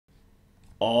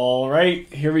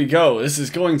Alright, here we go. This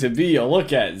is going to be a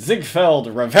look at Ziegfeld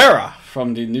Rivera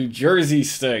from the New Jersey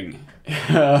Sting.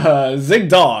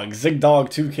 Zigdog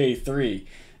 2K3.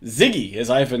 Ziggy, as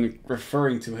I've been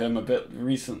referring to him a bit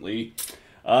recently.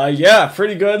 Yeah,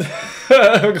 pretty good.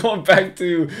 Going back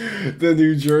to the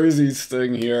New Jersey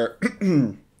Sting here.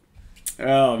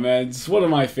 Oh man, it's one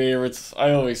of my favorites. I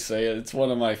always say it. It's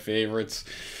one of my favorites.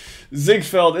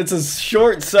 Ziegfeld, it's a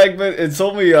short segment. It's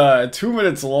only 2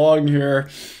 minutes long here,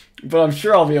 but I'm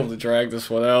sure I'll be able to drag this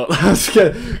one out.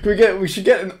 We should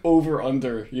get an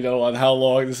over-under, you know, on how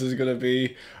long this is gonna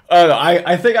be.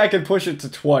 I think I can push it to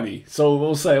 20. So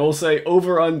we'll say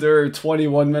over-under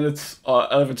 21 minutes out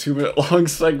of a 2 minute long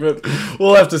segment.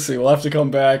 We'll have to see. We'll have to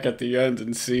come back at the end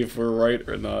and see if we're right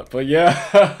or not. But yeah,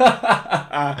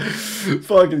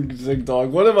 fucking Zigdog.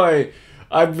 What am I?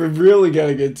 I've been really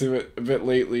getting into it a bit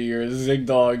lately here.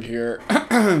 Zigdog here.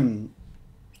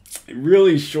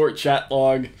 Really short chat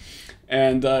log.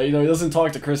 And, you know, he doesn't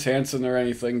talk to Chris Hansen or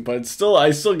anything, but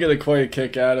I still get quite a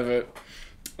kick out of it.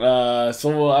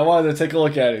 So I wanted to take a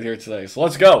look at it here today. So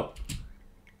let's go.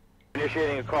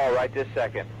 Initiating a call right this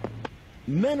second.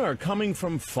 Men are coming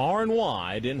from far and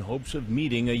wide in hopes of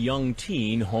meeting a young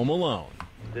teen home alone.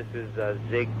 This is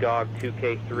Zigdog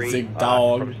 2K3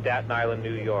 Zigdog. From Staten Island,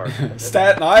 New York.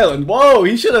 Staten Island. Whoa,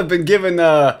 he should have been given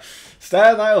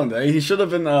Staten Island. He should have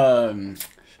been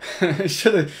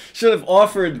should have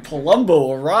offered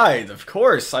Palumbo a ride. Of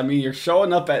course. I mean, you're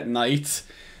showing up at night.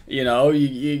 You know,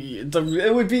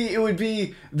 it would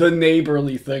be the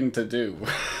neighborly thing to do.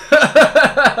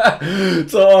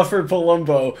 To offer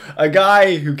Palumbo, a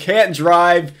guy who can't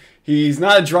drive. He's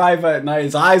not a driver at night.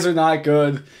 His eyes are not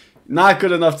good. Not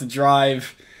good enough to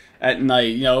drive at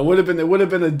night. You know, it would have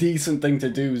been a decent thing to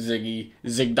do,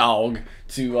 Zigdog,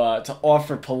 to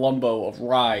offer Palumbo a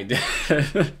ride.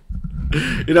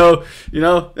 you know,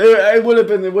 it would have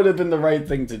been the right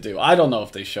thing to do. I don't know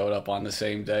if they showed up on the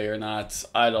same day or not.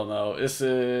 I don't know. This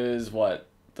is what,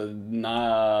 the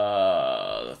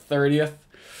 30th.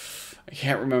 I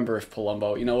can't remember if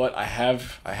Palumbo. You know what? I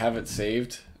have it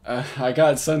saved. I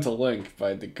got sent a link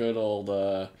by the good old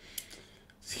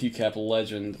TCAP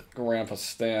legend Grandpa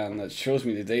Stan that shows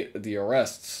me the date of the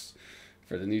arrests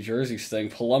for the New Jersey Sting.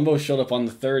 Palumbo showed up on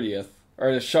the 30th. Or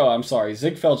I'm sorry,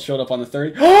 Ziegfeld showed up on the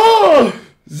 30th. Oh!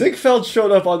 Ziegfeld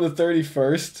showed up on the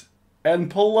 31st. And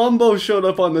Palumbo showed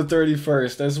up on the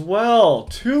 31st as well.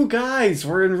 Two guys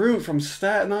were en route from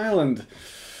Staten Island.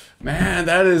 Man,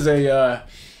 that is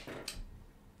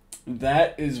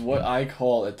that is what I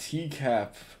call a TCAP,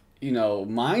 you know,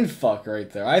 mindfuck right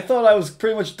there. I thought I was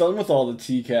pretty much done with all the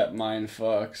TCAP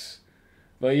mindfucks.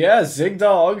 But yeah,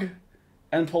 Zigdog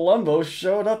and Palumbo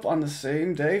showed up on the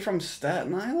same day from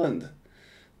Staten Island.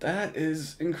 That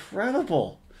is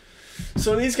incredible.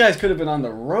 So these guys could have been on the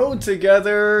road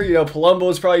together. You know,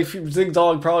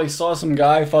 Zigdog probably saw some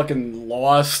guy fucking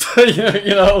lost.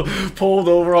 you know, pulled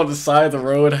over on the side of the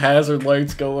road, hazard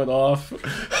lights going off.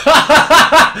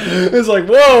 It's like,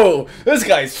 whoa, this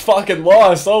guy's fucking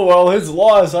lost. Oh well, his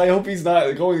loss. I hope he's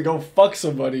not going to go fuck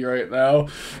somebody right now,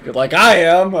 like I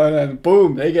am. And then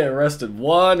boom, they get arrested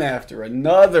one after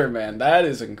another. Man, that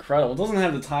is incredible. It doesn't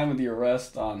have the time of the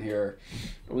arrest on here,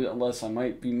 unless I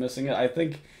might be missing it. I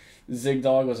think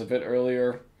Zigdog was a bit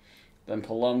earlier than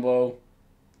Palumbo,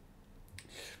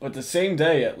 but the same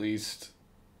day at least.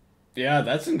 Yeah,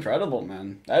 that's incredible,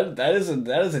 man. That is a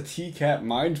TCAP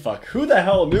mindfuck. Who the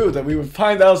hell knew that we would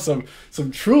find out some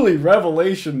true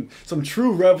revelation,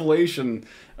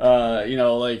 you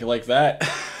know, like that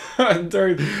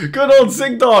during good old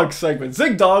Zigdog segment.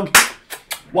 Zigdog,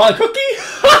 want a cookie?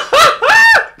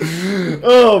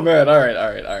 Oh man, all right.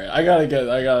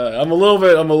 I'm a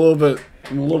little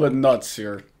bit nuts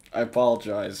here. I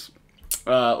apologize.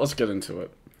 Let's get into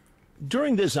it.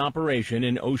 During this operation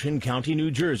in Ocean County,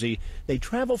 New Jersey, they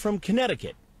travel from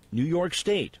Connecticut, New York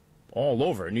State, all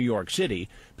over New York City,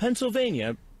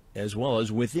 Pennsylvania, as well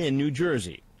as within New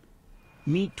Jersey.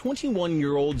 Meet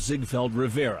 21-year-old Ziegfeld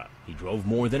Rivera. He drove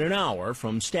more than an hour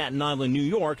from Staten Island, New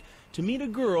York, to meet a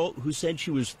girl who said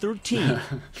she was 13,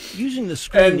 using the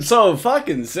screen. And so,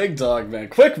 fucking Zigdog, man.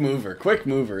 Quick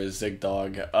mover is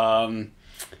Zigdog.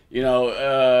 You know,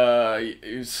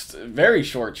 it's a very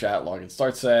short chat log. It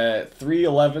starts at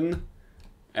 3:11,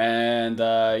 and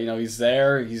you know, he's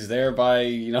there by,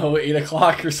 you know, 8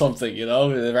 o'clock or something. You know,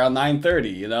 around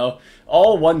 9:30. You know,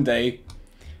 all one day.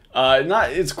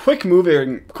 It's quick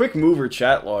mover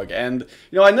chat log, and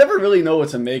you know, I never really know what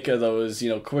to make of those, you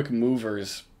know, quick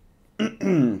movers.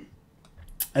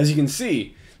 As you can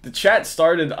see, the chat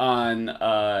started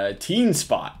on Teen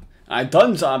Spot. I've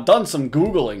done some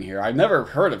Googling here. I've never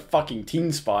heard of fucking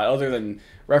Teen Spot other than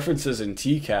references in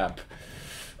TCAP.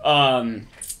 I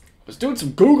was doing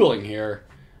some Googling here,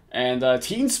 and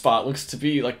Teen Spot looks to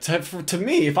be, like, to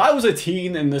me, if I was a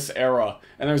teen in this era,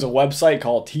 and there's a website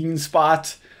called Teen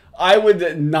Spot, I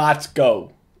would not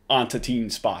go onto Teen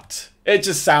Spot. It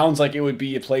just sounds like it would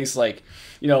be a place like,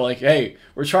 you know, like, hey,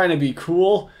 we're trying to be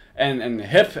cool and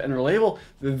hip and relatable.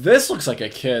 This looks like a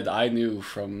kid I knew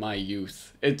from my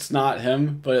youth. It's not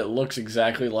him, but it looks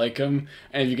exactly like him.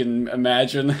 And if you can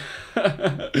imagine,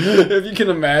 if you can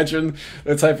imagine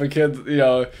the type of kid, you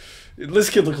know,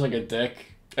 this kid looks like a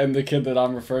dick, and the kid that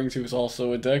I'm referring to is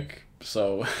also a dick.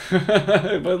 So,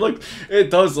 but look,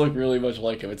 it does look really much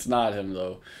like him. It's not him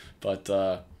though, but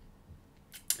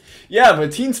yeah,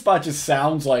 but Teen Spot just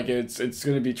sounds like it's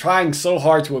going to be trying so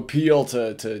hard to appeal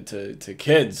to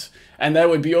kids, and that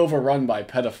would be overrun by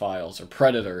pedophiles or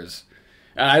predators.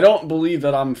 And I don't believe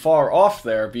that I'm far off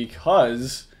there,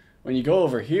 because when you go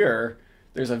over here,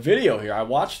 there's a video here. I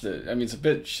watched it. I mean, it's a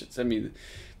bit. I mean,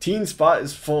 Teen Spot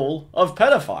is full of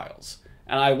pedophiles,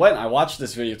 and I watched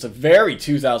this video. It's a very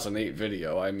 2008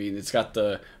 video. I mean, it's got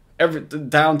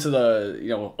down to the, you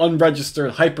know,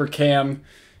 unregistered hypercam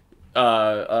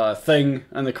thing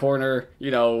in the corner,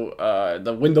 you know,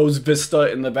 the Windows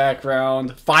Vista in the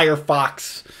background,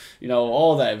 Firefox, you know,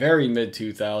 all that. Very mid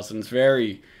 2000s,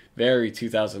 very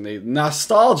 2008,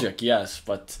 nostalgic, yes,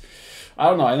 but I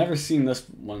don't know, I never seen this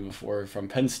one before from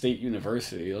Penn State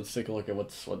University. Let's take a look at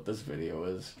what this video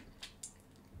is.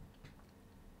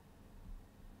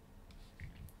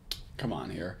 Come on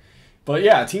here. But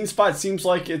yeah, Teen Spot seems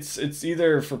like it's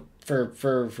either for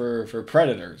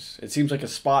predators. It seems like a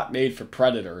spot made for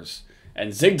predators.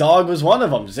 And Zigdog was one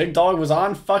of them. Zigdog was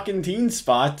on fucking Teen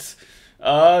Spot,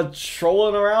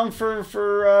 trolling around for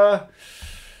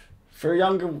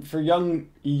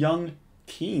young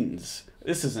teens.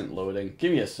 This isn't loading.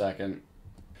 Give me a second.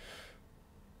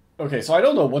 Okay, so I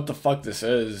don't know what the fuck this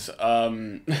is.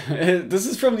 This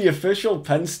is from the official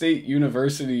Penn State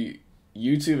University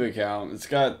YouTube account. It's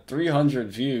got 300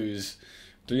 views.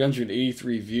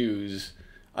 383 views.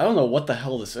 I don't know what the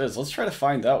hell this is. Let's try to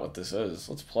find out what this is.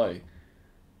 Let's play.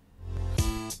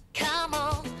 Come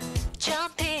on,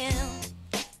 jump in.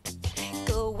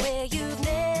 Go where you've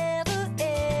never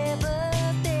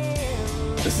ever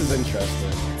been. This is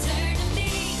interesting. Turn to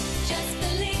me, just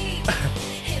believe.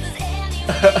 If there's any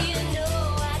way you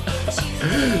know I get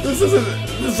you. This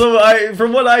isn't. So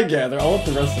from what I gather, I'll let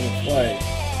the rest of it play.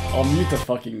 I'll mute the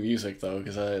fucking music though,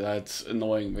 because that's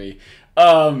annoying me.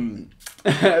 From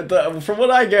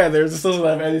what I gather, this doesn't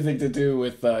have anything to do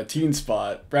with Teen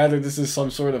Spot. Rather, this is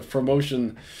some sort of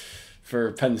promotion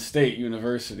for Penn State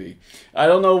University. I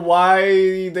don't know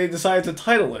why they decided to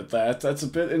title it that. That's a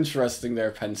bit interesting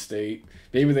there, Penn State.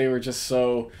 Maybe they were just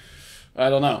so... I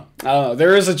don't know.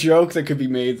 There is a joke that could be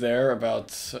made there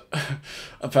about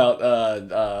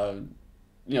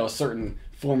you know, a certain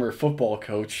former football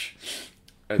coach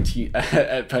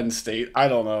at Penn State. I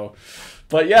don't know.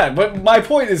 But yeah, but my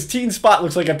point is Teen Spot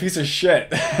looks like a piece of shit.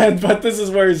 But this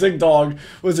is where Zigdog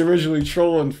was originally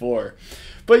trolling for.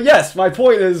 But yes, my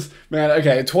point is, man,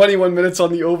 okay, 21 minutes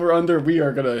on the over-under, we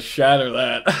are going to shatter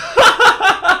that.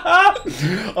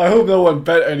 I hope no one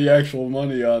bet any actual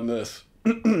money on this.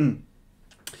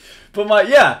 But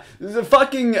the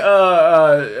fucking,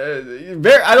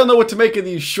 I don't know what to make of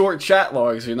these short chat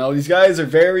logs, you know? These guys are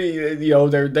very, you know,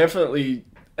 they're definitely...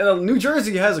 And New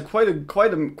Jersey has quite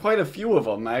a few of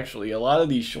them, actually. A lot of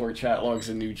these short chat logs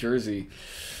in New Jersey.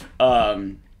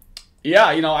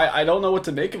 Yeah, you know, I don't know what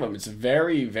to make of them. It's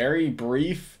very, very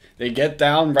brief. They get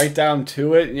right down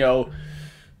to it, you know.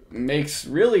 Makes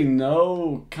really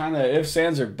no kind of ifs,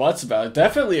 ands, or buts about it.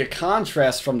 Definitely a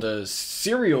contrast from the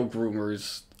serial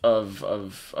groomers of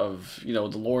you know,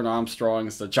 the Lauren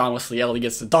Armstrongs, the John Wesley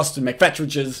Elliott's, the Dustin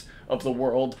McFetridges of the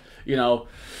world, you know.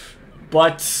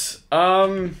 But, you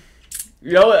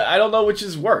know, I don't know which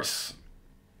is worse.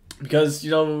 Because,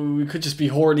 you know, we could just be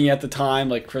horny at the time,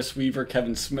 like Chris Weaver,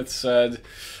 Kevin Smith said.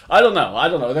 I don't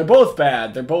know. They're both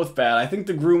bad. I think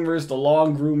the groomers, the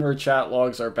long groomer chat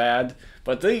logs are bad.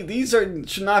 But these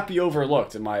should not be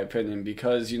overlooked, in my opinion.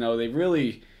 Because, you know, they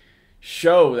really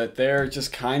show that they're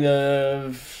just kind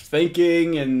of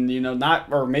thinking and, you know,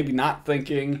 maybe not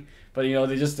thinking. But, you know,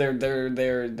 they're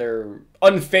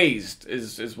unfazed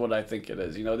is what I think it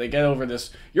is. You know, they get over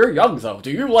this, you're young though,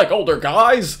 do you like older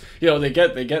guys? You know, they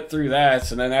get through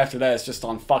that, and then after that it's just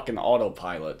on fucking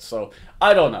autopilot. So,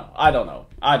 I don't know.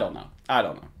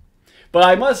 But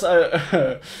I must,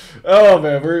 oh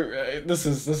man, this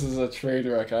is a train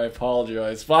wreck, I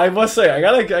apologize. But I must say, I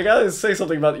gotta say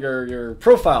something about your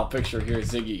profile picture here,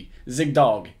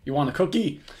 Zigdog. You want a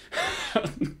cookie?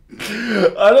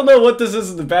 I don't know what this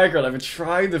is in the background. I've been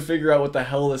trying to figure out what the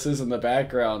hell this is in the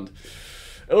background.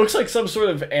 It looks like some sort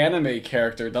of anime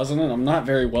character, doesn't it? I'm not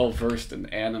very well versed in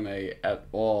anime at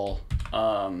all.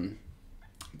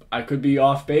 I could be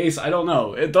off base. I don't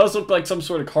know. It does look like some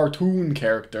sort of cartoon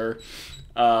character.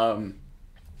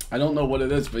 I don't know what it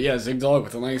is, but yeah, Zigdog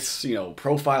with a nice, you know,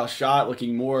 profile shot,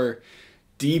 looking more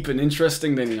deep and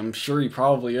interesting than I'm sure he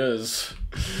probably is.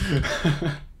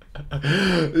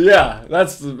 Yeah,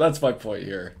 that's my point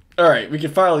here. All right, we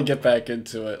can finally get back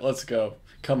into it. Let's go.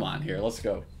 Come on here, let's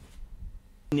go.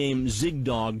 Named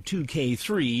Zigdog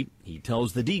 2K3, he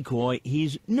tells the decoy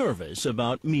he's nervous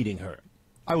about meeting her.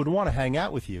 I would want to hang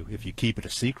out with you if you keep it a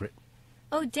secret.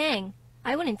 Oh, dang.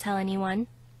 I wouldn't tell anyone.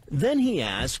 Then he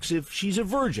asks if she's a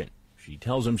virgin. She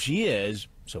tells him she is,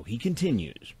 so he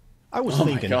continues. I was Oh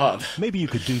my thinking, God. maybe you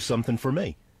could do something for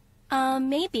me.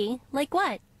 Maybe. Like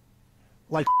what?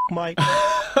 Like my...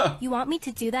 You want me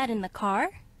to do that in the car?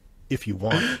 if you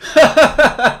want.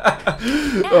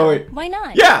 Yeah, Oh, wait. why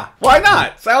not? Yeah, why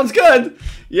not? Sounds good.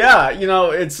 Yeah, you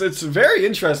know, it's very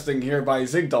interesting here by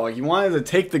Zigdog. He wanted to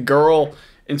take the girl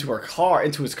into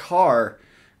his car,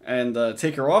 and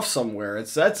take her off somewhere.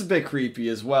 That's a bit creepy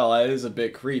as well. That is a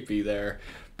bit creepy there.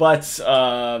 But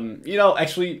you know,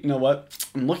 actually, you know what?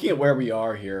 I'm looking at where we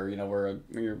are here. You know,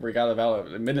 we got about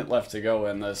a minute left to go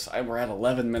in this. We're at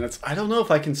 11 minutes. I don't know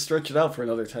if I can stretch it out for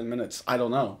another 10 minutes. I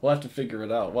don't know. We'll have to figure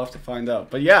it out. We'll have to find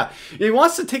out. But yeah, he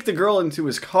wants to take the girl into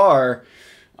his car.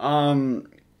 I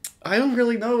don't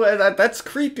really know. That's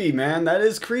creepy, man. That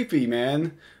is creepy,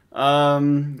 man.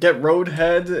 Get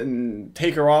Roadhead and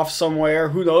take her off somewhere.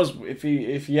 Who knows if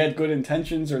he had good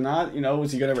intentions or not? You know,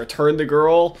 was he gonna return the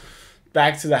girl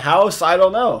back to the house? I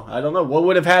don't know. What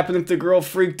would have happened if the girl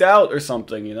freaked out or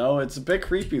something? You know, it's a bit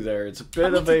creepy there. It's a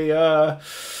bit of a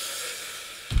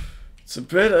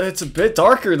it's a bit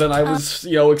darker than I was,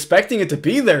 you know, expecting it to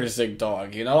be there,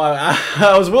 Zigdog. You know,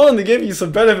 I was willing to give you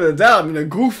some benefit of the doubt. I'm in a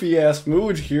goofy ass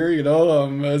mood here, you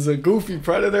know. As a goofy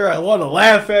predator, I want to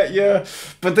laugh at you,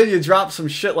 but then you drop some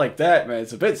shit like that, man.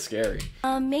 It's a bit scary.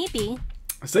 Maybe.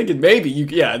 I was thinking maybe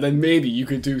you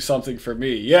could do something for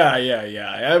me. Yeah.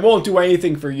 I won't do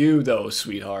anything for you though,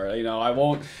 sweetheart. You know, I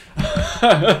won't.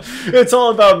 It's all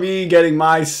about me getting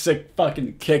my sick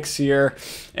fucking kicks here.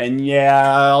 And yeah,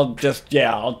 I'll drop you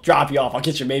off. I'll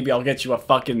get you a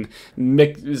fucking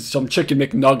some chicken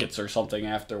McNuggets or something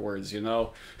afterwards, you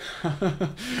know?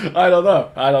 I don't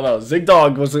know.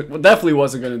 Zigdog definitely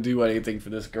wasn't going to do anything for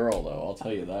this girl though, I'll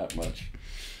tell you that much.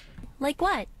 Like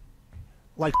what?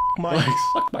 Like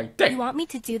Suck my dick. You want me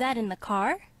to do that in the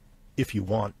car? if you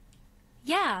want.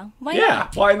 Yeah, why Yeah,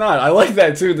 not? why not? I like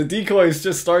that too. The decoys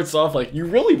just starts off like, you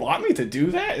really want me to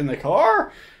do that in the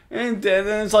car? And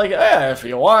then it's like, yeah, if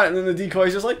you want. And then the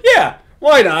decoy's just like, yeah,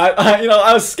 why not? You know,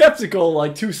 I was skeptical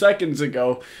like 2 seconds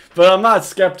ago, but I'm not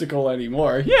skeptical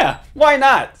anymore. Yeah, why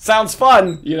not? Sounds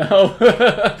fun, you know?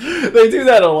 They do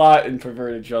that a lot in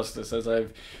Perverted Justice, as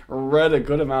I've read a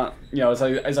good amount, you know,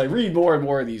 as I read more and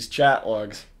more of these chat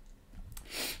logs.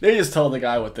 They just tell the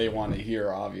guy what they want to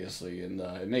hear, obviously, and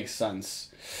it makes sense.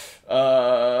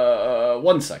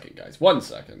 1 second, guys. 1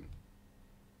 second.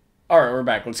 Alright, we're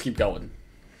back. Let's keep going.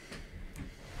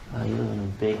 Oh, you live in a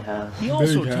big house. He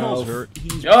also Big tells house. her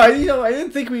he's Oh, you know, I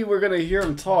didn't think we were going to hear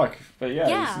him talk, but yeah,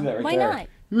 you see that right why there. not?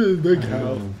 Big You live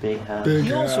house. in a big house. Big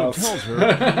He also house. tells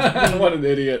her What an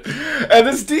idiot. And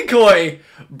this decoy,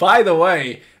 by the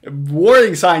way,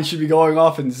 warning sign should be going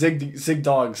off in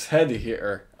Zigdog's head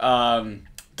here.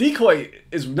 Decoy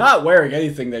is not wearing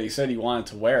anything that he said he wanted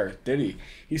to wear, did he?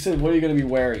 He said, what are you going to be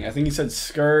wearing? I think he said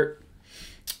skirt.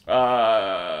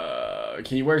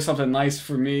 Can you wear something nice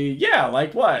for me? Yeah,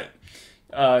 like what?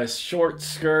 Short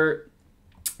skirt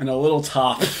and a little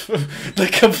top. The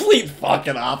complete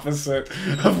fucking opposite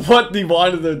of what he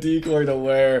wanted the decoy to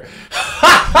wear.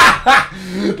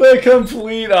 The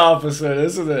complete opposite,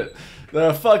 isn't it?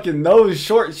 The fucking no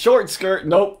short skirt,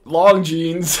 nope, long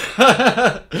jeans.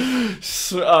 What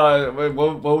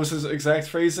was his exact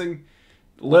phrasing?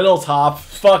 Little top,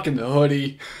 fucking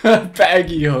hoodie,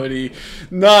 baggy hoodie.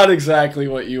 Not exactly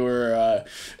what you were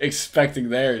expecting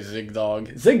there,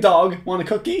 Zigdog. Zigdog, want a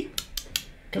cookie?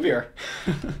 Come here.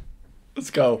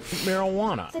 Let's go.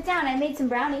 marijuana. Sit down, I made some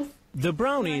brownies. The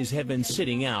brownies have been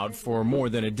sitting out for more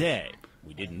than a day.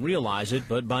 We didn't realize it,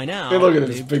 but by now Hey, look at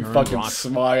this they've big turned fucking rock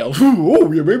smile.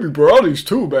 Oh, yeah, maybe brownies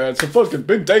too, man. It's a fucking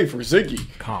big day for Ziggy.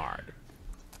 hard.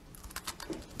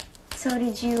 So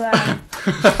did you,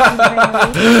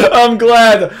 I'm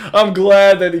glad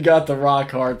that he got the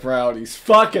rock hard brownies.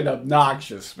 Fucking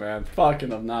obnoxious, man.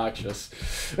 Fucking obnoxious.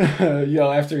 You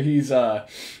know, after he's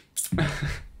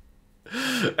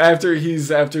after he's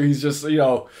just, you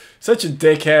know, such a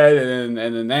dickhead and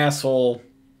an asshole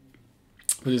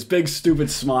with his big stupid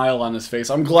smile on his face.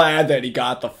 I'm glad that he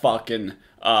got the fucking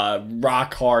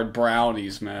rock hard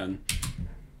brownies, man.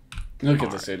 Look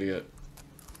at this idiot.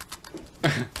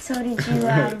 So did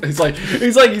you, He's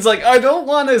like, I don't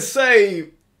want to say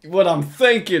what I'm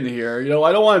thinking here. You know,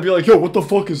 I don't want to be like, yo, what the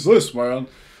fuck is this, man?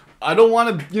 I don't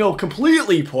want to, you know,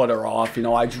 completely put her off. You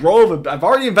know, I've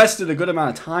already invested a good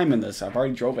amount of time in this. I've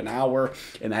already drove an hour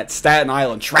in that Staten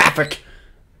Island traffic.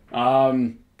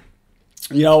 You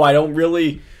know, I don't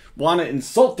really want to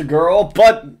insult the girl,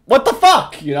 but what the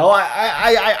fuck? You know,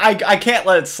 I can't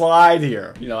let it slide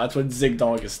here. You know, that's what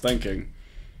Ziegdog is thinking.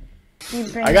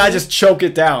 I gotta just choke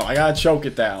it down. I gotta choke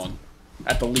it down.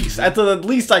 At the least. At the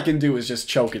least I can do is just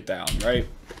choke it down, right?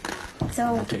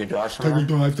 so, Take a drive somewhere.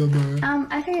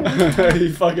 I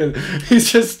figured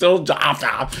he's just still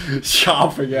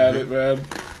chopping at it, man.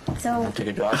 so, Take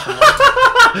a drive somewhere.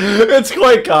 It's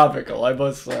quite comical, I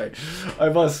must say.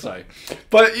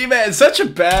 But man, such a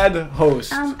bad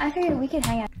host. I figured we could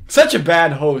hang out. Such a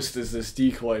bad host is this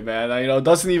decoy, man. You know,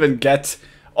 doesn't even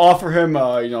offer him,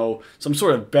 you know, some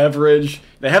sort of beverage.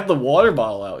 They have the water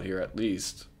bottle out here, at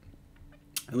least.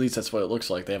 At least that's what it looks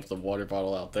like. They have the water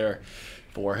bottle out there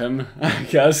for him, I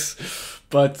guess.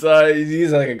 But he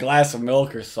needs like a glass of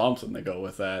milk or something to go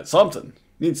with that. Something.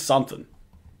 Needs something.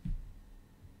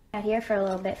 Out here for a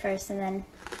little bit first, and then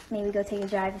maybe go take a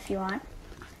drive if you want.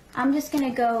 I'm just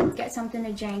gonna go get something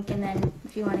to drink, and then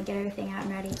if you want to get everything out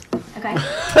and ready. Okay?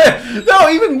 No,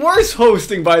 even worse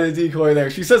hosting by the decoy there.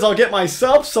 She says, I'll get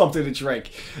myself something to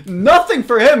drink. Nothing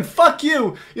for him. Fuck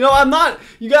you. You know, I'm not...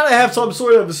 You gotta have some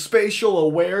sort of spatial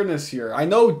awareness here. I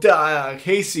know,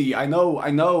 Casey, I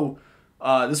know,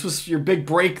 this was your big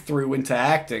breakthrough into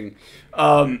acting.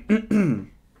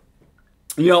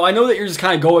 You know, I know that you're just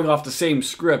kind of going off the same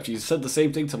script. You said the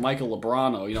same thing to Michael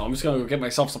Lebrano. You know, I'm just going to go get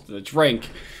myself something to drink.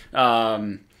 You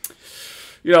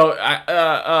know,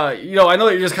 I know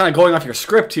that you're just kind of going off your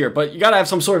script here, but you got to have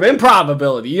some sort of improv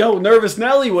ability. You know, Nervous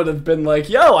Nelly would have been like,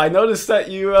 yo, I noticed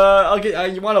that you,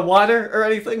 you want a water or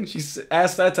anything? She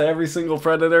asked that to every single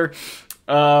Predator.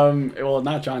 Well,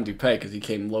 not John Dupay, because he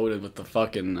came loaded with the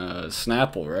fucking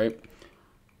Snapple, right?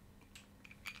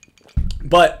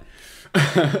 But...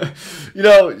 you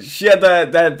know, she had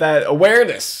that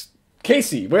awareness.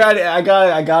 Casey, where I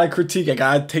gotta critique. I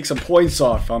gotta take some points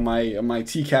off on my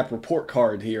TCAP report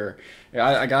card here.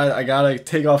 I gotta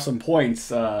take off some points.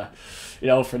 You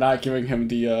know, for not giving him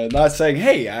the not saying,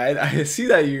 hey, I see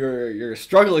that you're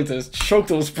struggling to choke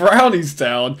those brownies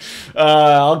down.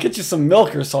 I'll get you some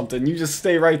milk or something. You just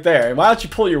stay right there. Why don't you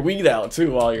pull your weed out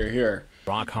too while you're here?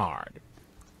 Rock hard.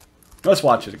 Let's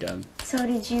watch it again. So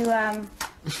did you, I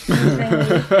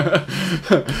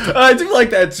do like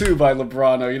that too by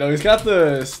Lebrano. You know, he's got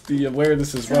the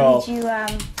awareness as well. Did you,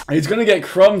 He's gonna get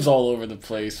crumbs all over the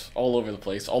place, all over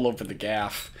the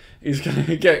gaff. He's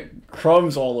gonna get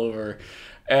crumbs all over,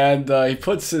 and he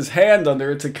puts his hand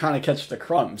under it to kind of catch the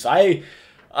crumbs. I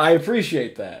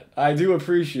appreciate that. I do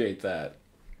appreciate that.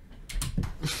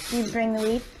 did you bring the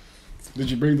weed?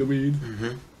 Did you bring the weed?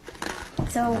 Mm-hmm.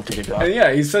 So, Take a drive. And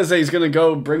yeah, he says that he's gonna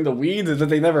go bring the weed, and that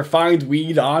they never find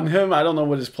weed on him. I don't know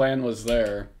what his plan was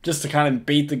there. Just to kind of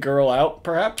bait the girl out,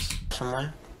 perhaps?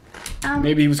 Somewhere.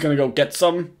 Maybe he was gonna go get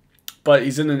some, but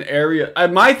he's in an area.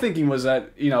 My thinking was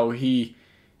that, you know, he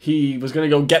was gonna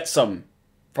go get some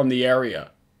from the area,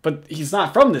 but he's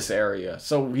not from this area,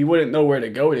 so he wouldn't know where to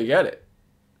go to get it.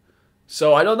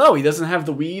 So I don't know. He doesn't have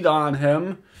the weed on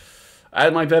him.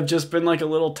 That might have just been like a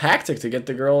little tactic to get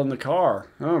the girl in the car.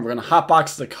 Oh, we're gonna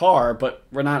hotbox the car, but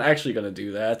we're not actually gonna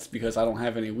do that because I don't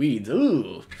have any weeds.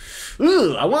 Ooh,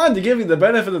 I wanted to give you the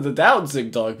benefit of the doubt,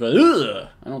 Zigdog, but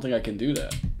I don't think I can do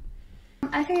that.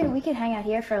 I figured we could hang out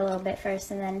here for a little bit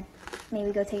first, and then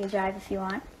maybe go take a drive if you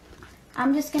want.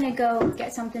 I'm just gonna go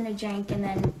get something to drink, and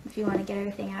then if you want to get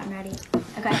everything out and ready.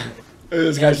 Okay? And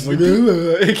this guy's just like,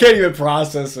 ugh. He can't even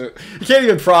process it. He can't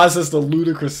even process the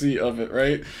ludicrousy of it,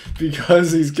 right?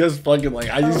 Because he's just fucking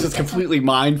like, he's just completely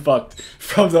mind fucked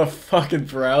from the fucking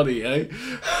brownie, eh?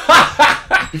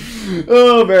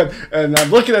 Oh man! And I'm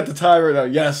looking at the timer now.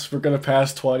 Yes, we're gonna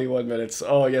pass 21 minutes.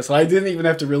 Oh yes, I didn't even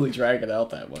have to really drag it out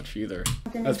that much either.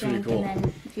 Something That's to pretty drink, cool. and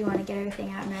then if you want to get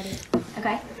everything out and ready.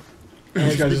 Okay?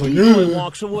 This guy's just like, Decoy ugh.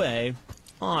 walks away.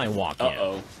 I walk in.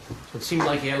 Uh-oh. It seemed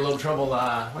like he had a little trouble.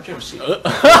 Why'd you ever see?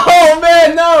 Oh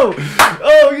man, no!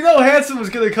 Oh, you know Hanson was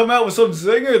gonna come out with some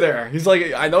zinger there. He's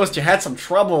like, I noticed you had some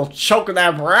trouble choking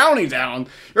that brownie down.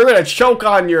 You're gonna choke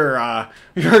on your,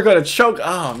 you're gonna choke.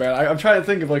 Oh man, I'm trying to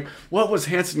think of like, what was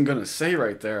Hanson gonna say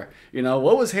right there? You know,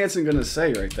 what was Hanson gonna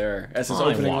say right there as his I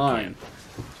opening walk line?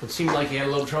 So it seemed like he had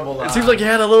a little trouble. It seems like you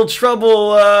had a little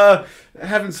trouble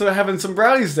having some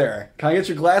brownies there. Can I get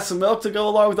your glass of milk to go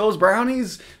along with those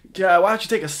brownies? Yeah, why don't you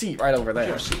take a seat right over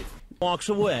there? Walks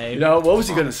away. You know, what was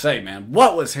he gonna say, man?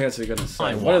 What was Hanson gonna say?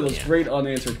 I One of walk those in. great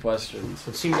unanswered questions.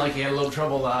 It seemed like he had a little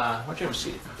trouble. Why don't you have a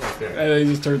seat right there? And then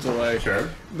he just turns away. Sure.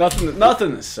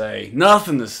 Nothing to say.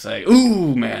 Nothing to say.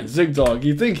 Ooh, man, Zigdog.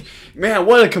 You think, man,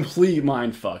 what a complete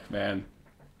mindfuck, man.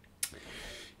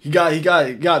 He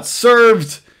got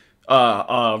served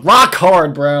rock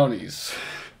hard brownies.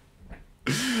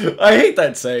 I hate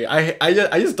that saying. I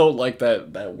just don't like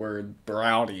that word,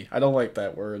 brownie. I don't like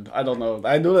that word. I don't know.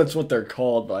 I know that's what they're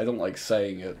called, but I don't like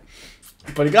saying it.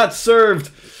 But he got served.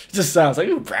 It just sounds like,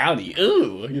 ooh, brownie.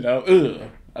 Ooh, you know, ooh.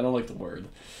 I don't like the word.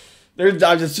 There's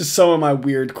just some of my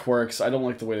weird quirks. I don't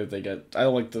like the way that they get. I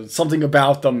don't like something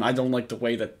about them. I don't like the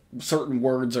way that certain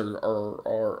words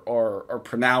are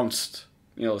pronounced.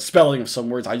 You know, the spelling of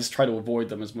some words. I just try to avoid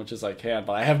them as much as I can.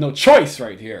 But I have no choice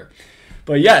right here.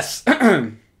 But yes,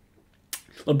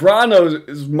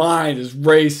 LeBron's mind is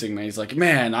racing, man. He's like,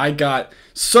 man, I got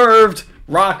served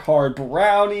rock hard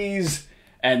brownies,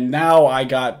 and now I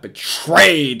got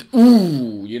betrayed.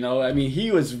 Ooh, you know, I mean,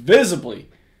 he was visibly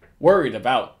worried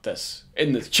about this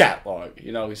in this chat log.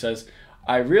 You know, he says,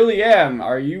 I really am.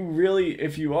 Are you really?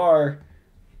 If you are,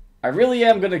 I really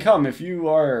am going to come if you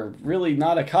are really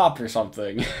not a cop or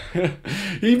something.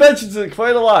 He mentions it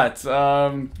quite a lot.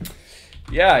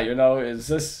 Yeah, you know, is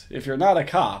this, if you're not a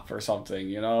cop or something,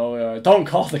 you know, don't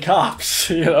call the cops,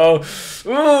 you know.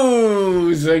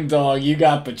 Ooh, Zigdog, you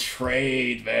got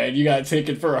betrayed, man. You got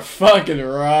taken for a fucking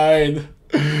ride.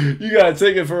 You got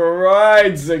taken for a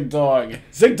ride, Zigdog.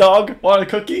 Zigdog, want a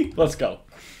cookie? Let's go.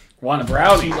 Want a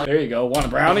brownie? There you go. Want a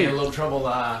brownie? He had a little trouble.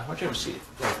 Why don't you have a seat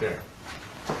right there?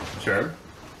 Sure.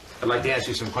 I'd like to ask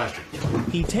you some questions.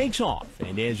 He takes off,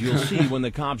 and as you'll see when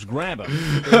the cops grab him,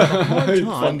 they have a hard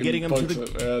time getting him to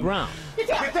the ground.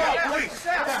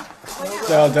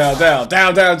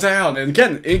 Down. And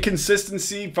again,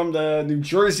 inconsistency from the New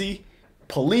Jersey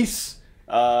police,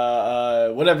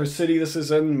 whatever city this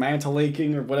is in,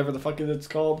 Mantalaking or whatever the fuck it's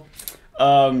called.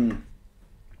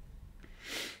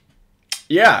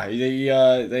 Yeah,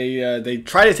 they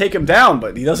try to take him down,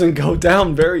 but he doesn't go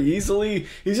down very easily.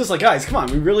 He's just like, guys, come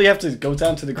on, we really have to go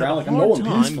down to the ground. Like, I'm going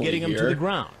peacefully getting him here. to the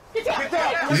ground. He's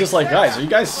just like, guys, are you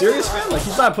guys serious, man? Like,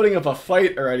 he's not putting up a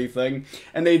fight or anything.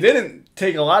 And they didn't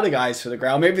take a lot of guys to the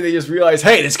ground. Maybe they just realized,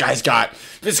 hey, this guy's got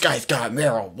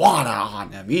marijuana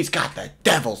on him. He's got the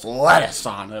devil's lettuce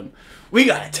on him. We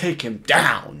gotta take him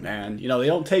down, man. You know, they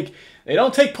don't take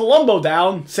Palumbo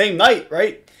down same night,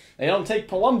 right? They don't take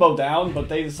Palumbo down, but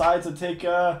they decide to take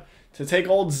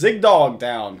old Zigdog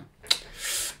down.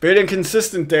 Bit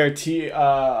inconsistent there,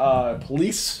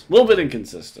 police. A little bit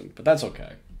inconsistent, but that's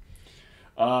okay.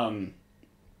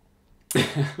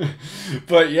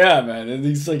 But yeah, man, and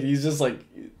he's just like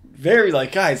very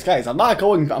like, guys, I'm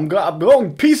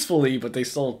going peacefully, but they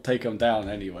still take him down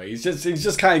anyway. He's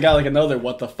just kind of got like another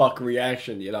what the fuck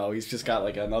reaction, you know. He's just got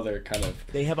like another kind of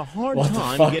They have a hard what the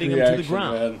time fuck getting him reaction, to the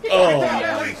ground. man. Oh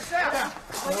man.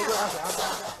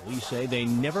 Police say they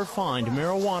never find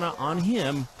marijuana on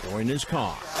him or in his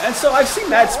car. And so I've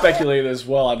seen that speculated as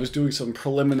well. I was doing some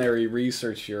preliminary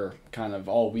research here, kind of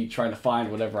all week, trying to find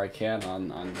whatever I can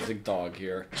on Zigdog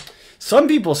here. Some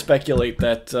people speculate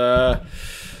that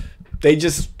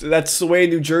that's the way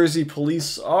New Jersey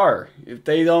police are. If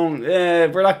they don't,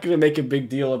 we're not going to make a big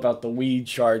deal about the weed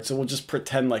charge, so we'll just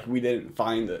pretend like we didn't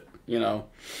find it, you know.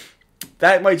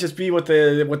 That might just be what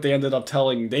they ended up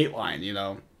telling Dateline, you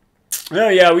know. Oh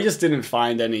yeah, we just didn't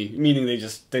find any, meaning they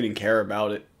just didn't care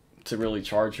about it to really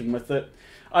charge him with it.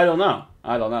 I don't know.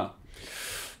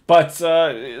 But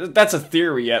that's a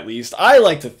theory, at least. I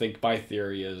like to think my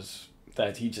theory is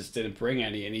that he just didn't bring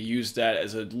any, and he used that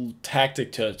as a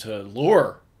tactic to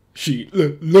lure. She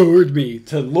lured me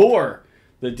to lure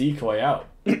the decoy out.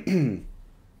 I'm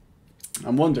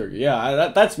wondering.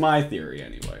 Yeah, that's my theory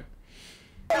anyway.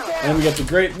 And we get the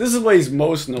great. This is what he's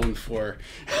most known for.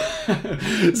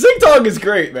 Zigdog is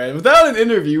great, man. Without an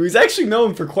interview, he's actually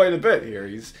known for quite a bit here.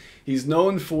 He's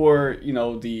known for, you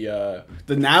know, the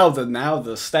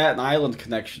Staten Island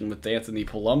connection with Anthony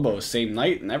Palumbo, same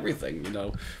night and everything, you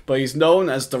know. But he's known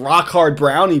as the rock hard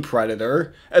brownie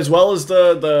predator, as well as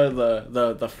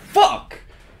the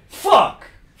fuck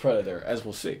predator, as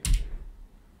we'll see.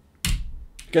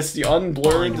 Gets the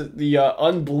unblurred, the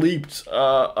unbleeped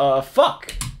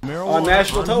fuck Marijuana on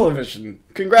national television.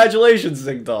 Congratulations,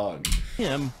 Zigdog.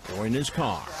 Him or in his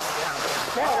car.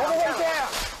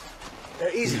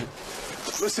 Easy.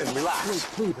 Listen, relax.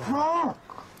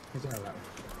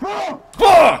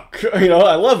 Fuck! You know,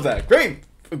 I love that. Great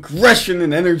aggression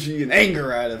and energy and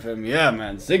anger out of him. Yeah,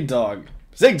 man, Zig Dog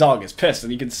is pissed,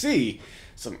 and you can see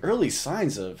some early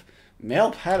signs of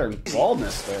male pattern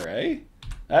baldness there, eh?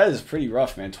 That is pretty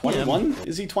rough, man. 21?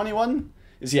 Is he 21?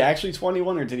 Is he actually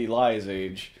 21, or did he lie his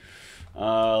age?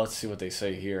 Let's see what they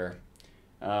say here.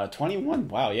 21?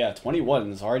 Wow, yeah, 21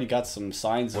 has already got some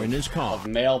signs of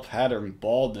male pattern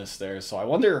baldness there. So I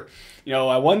wonder,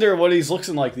 I wonder what he's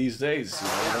looking like these days.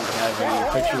 I don't have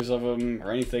any pictures of him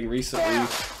or anything recently.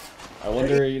 I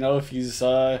wonder, if he's,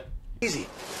 Easy.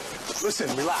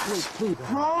 Listen, relax.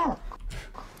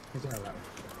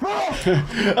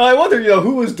 I wonder,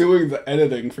 who was doing the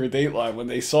editing for Dateline when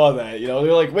they saw that.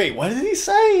 They're like, wait, what did he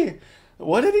say?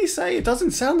 What did he say? It doesn't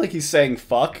sound like he's saying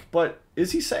fuck, but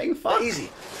is he saying fuck? Easy.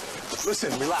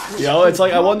 Listen, relax. It's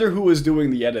like, I wonder who was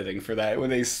doing the editing for that when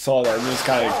they saw that and just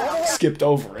kind of skipped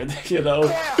over it,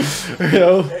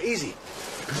 Easy.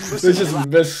 They just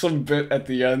missed some bit at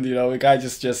the end, the guy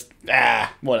just,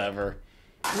 whatever.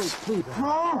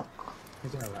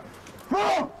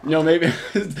 Maybe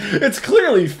it's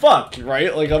clearly fuck,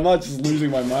 right? Like, I'm not just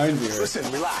losing my mind here.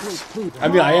 Listen, relax. I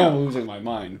mean, I am losing my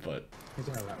mind, but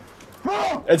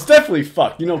it's definitely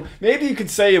fuck. Maybe you could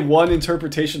say in one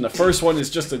interpretation, the first one is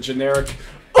just a generic,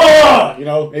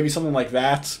 maybe something like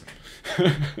that.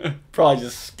 Probably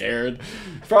just scared.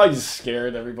 Probably just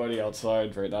scared everybody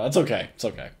outside right now. It's okay. It's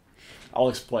okay. I'll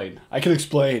explain. I can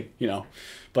explain,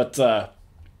 but,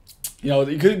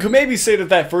 you could maybe say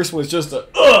that first one was just a,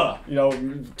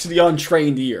 to the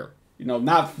untrained ear.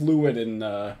 Not fluid and,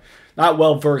 not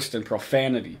well-versed in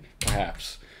profanity,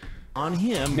 perhaps. On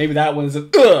him. Maybe that one is a,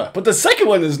 but the second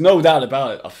one is no doubt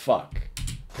about it, a fuck.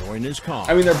 Join his car.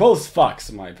 I mean, they're both fucks,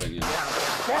 in my opinion.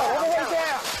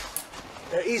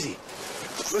 Easy.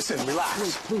 Listen,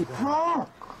 relax.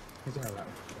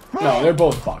 No, they're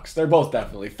both fucks. They're both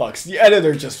definitely fucks. The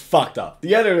editor just fucked up.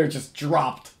 The editor just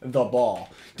dropped the ball.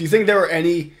 Do you think there were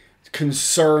any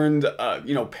concerned,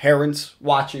 parents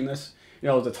watching this?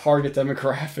 The target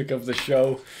demographic of the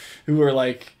show, who were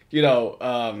like,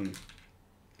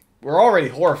 we're already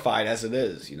horrified as it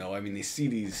is. I mean, they see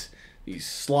these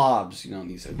slobs,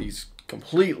 these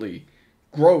completely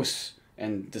gross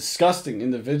and disgusting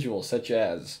individuals, such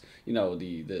as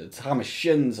the Thomas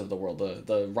Shins of the world,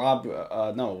 the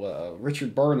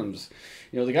Richard Burnhams,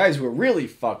 the guys who are really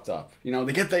fucked up.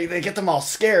 They get them all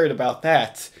scared about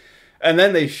that, and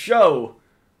then they show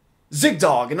Zig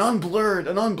Dog, an unblurred,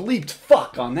 an unbleeped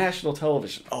fuck on national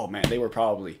television. Oh man, they were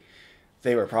probably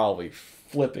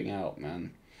flipping out,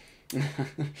 man.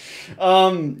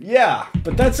 Yeah,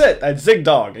 but that's it. That's Zig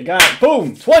Dog. I got,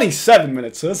 boom, 27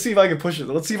 minutes. So let's see if I can push it.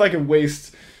 Let's see if I can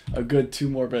waste a good 2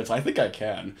 more minutes. I think I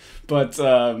can. But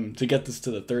to get this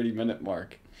to the 30-minute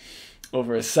mark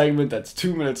over a segment that's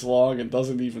 2 minutes long and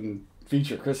doesn't even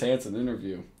feature Chris Hansen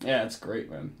interview. Yeah, it's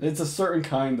great, man. It's a certain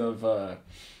kind of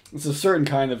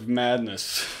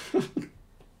madness.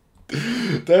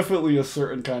 Definitely a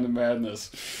certain kind of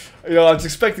madness. I was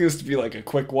expecting this to be like a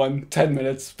quick one, 10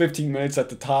 minutes, 15 minutes at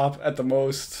the top, at the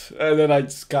most. And then I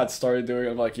just got started doing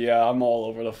it. I'm like, yeah, I'm all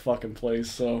over the fucking place.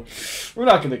 So we're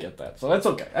not going to get that. So that's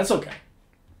okay. That's okay.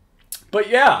 But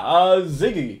yeah,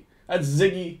 Ziggy. That's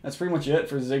Ziggy. That's pretty much it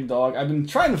for Zig Dog. I've been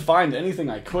trying to find anything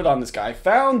I could on this guy. I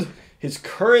found his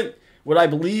current, what I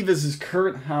believe is his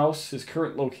current house, his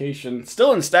current location.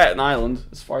 Still in Staten Island,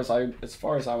 as far as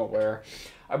I'm aware.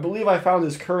 I believe I found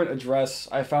his current address,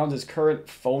 I found his current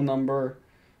phone number,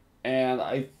 and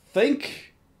I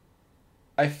think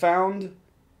I found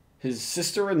his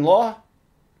sister-in-law?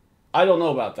 I don't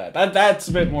know about that. That's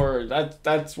a bit more,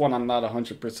 that's one I'm not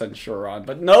 100% sure on.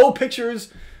 But no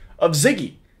pictures of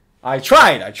Ziggy. I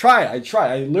tried. I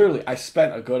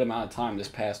spent a good amount of time this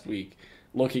past week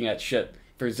looking at shit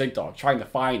for Zig Dog, trying to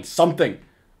find something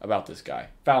about this guy.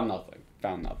 Found nothing.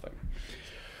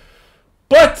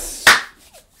 But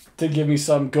to give me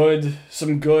some good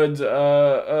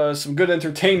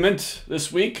entertainment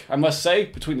this week, I must say,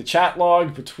 between the chat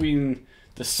log, between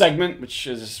the segment, which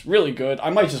is really good.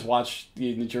 I might just watch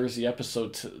the New Jersey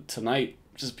episode tonight,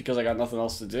 just because I got nothing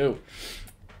else to do.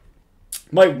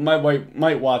 Might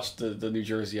watch the New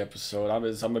Jersey episode.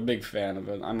 I'm a big fan of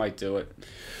it. I might do it.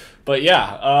 But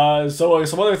yeah, so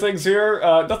some other things here.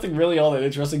 Nothing really all that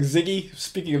interesting. Ziggy.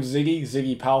 Speaking of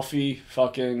Ziggy Palfy,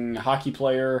 fucking hockey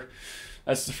player.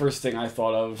 That's the first thing I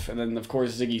thought of. And then, of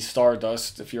course, Ziggy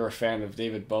Stardust, if you're a fan of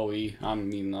David Bowie. I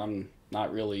mean, I'm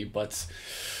not really, but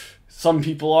some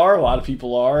people are. A lot of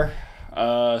people are.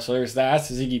 So there's that.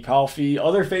 Ziggy Palfy.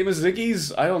 Other famous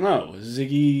Ziggies? I don't know.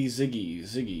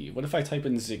 Ziggy. What if I type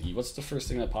in Ziggy? What's the first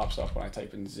thing that pops up when I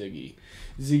type in Ziggy?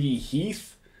 Ziggy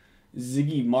Heath?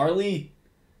 Ziggy Marley?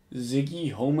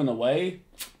 Ziggy Home and Away?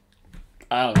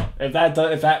 I don't know.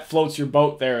 If that floats your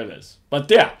boat, there it is. But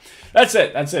yeah, that's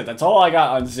it. That's all I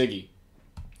got on Ziggy.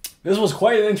 This was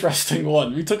quite an interesting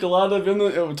one. We took a lot of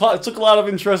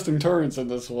interesting turns in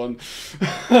this one.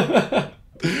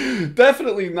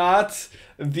 Definitely not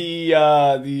the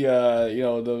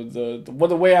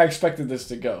way I expected this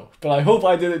to go. But I hope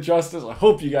I did it justice. I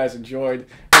hope you guys enjoyed.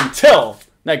 Until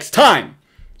next time,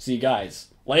 see you guys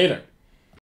later.